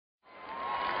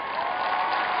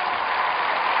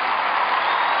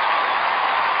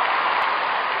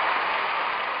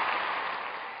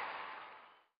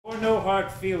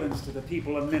hard feelings to the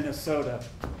people of Minnesota.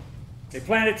 They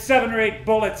planted 7 or 8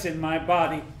 bullets in my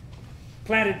body,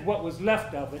 planted what was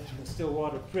left of it in the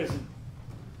Stillwater prison.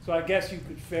 So I guess you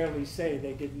could fairly say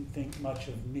they didn't think much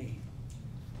of me.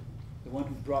 The one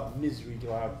who brought misery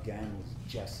to our gang was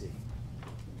Jesse.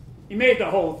 He made the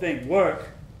whole thing work,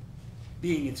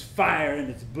 being its fire and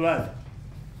its blood,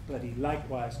 but he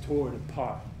likewise tore it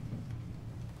apart.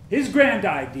 His grand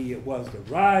idea was to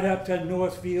ride up to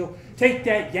Northfield, take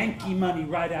that Yankee money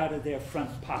right out of their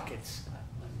front pockets.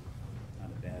 Not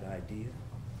a bad idea,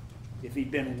 if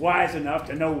he'd been wise enough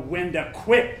to know when to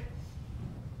quit.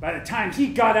 By the time he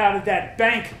got out of that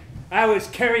bank, I was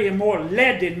carrying more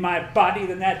lead in my body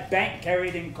than that bank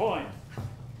carried in coin.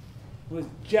 It was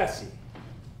Jesse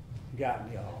who got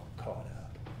me all caught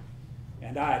up,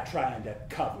 and I trying to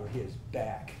cover his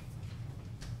back.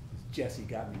 Jesse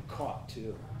got me caught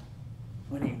too,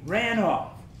 when he ran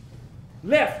off,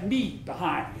 left me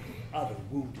behind with the other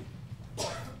wounded. The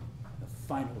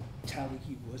final tally,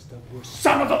 he was the worst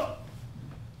son of a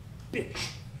bitch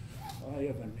I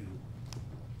ever knew.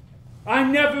 I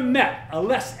never met a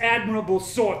less admirable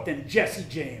sort than Jesse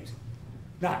James,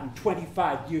 not in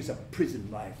 25 years of prison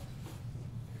life.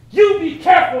 You be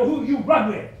careful who you run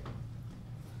with.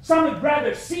 Some would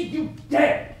rather see you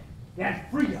dead than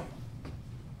free of them.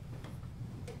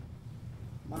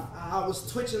 I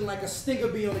was twitching like a stinger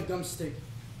bee on a gum stick.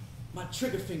 My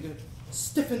trigger finger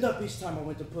stiffened up each time I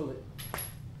went to pull it.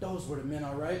 Those were the men,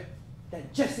 all right.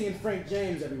 That Jesse and Frank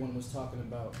James everyone was talking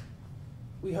about.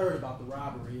 We heard about the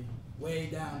robbery way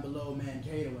down below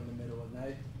Mankato in the middle of the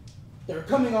night. They were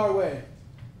coming our way.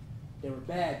 They were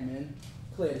bad men,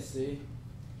 clear to see,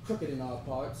 crooked in all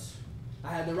parts. I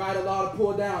had to write a law to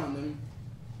pull down on them,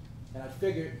 and I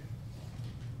figured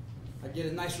I'd get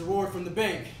a nice reward from the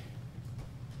bank.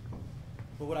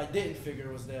 But what I didn't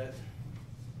figure was that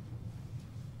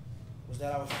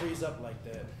I would freeze up like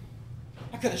that.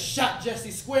 I could have shot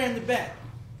Jesse square in the back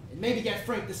and maybe got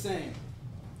Frank the same.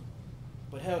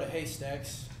 But hell to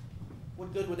haystacks.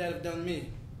 What good would that have done me?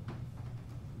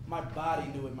 My body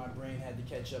knew what my brain had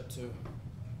to catch up to.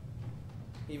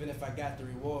 Even if I got the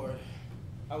reward,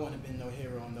 I wouldn't have been no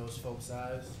hero in those folks'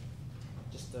 eyes.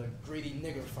 Just a greedy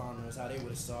nigger farmer is how they would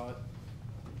have saw it.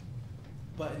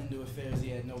 Butting into affairs he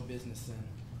had no business in.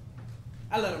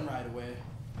 I let him ride away,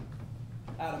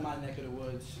 out of my neck of the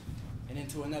woods and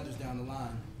into another's down the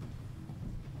line.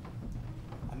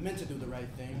 I meant to do the right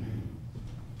thing,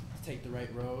 to take the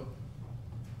right road.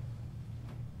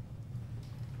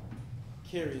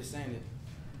 Curious, ain't it,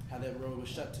 how that road was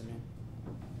shut to me.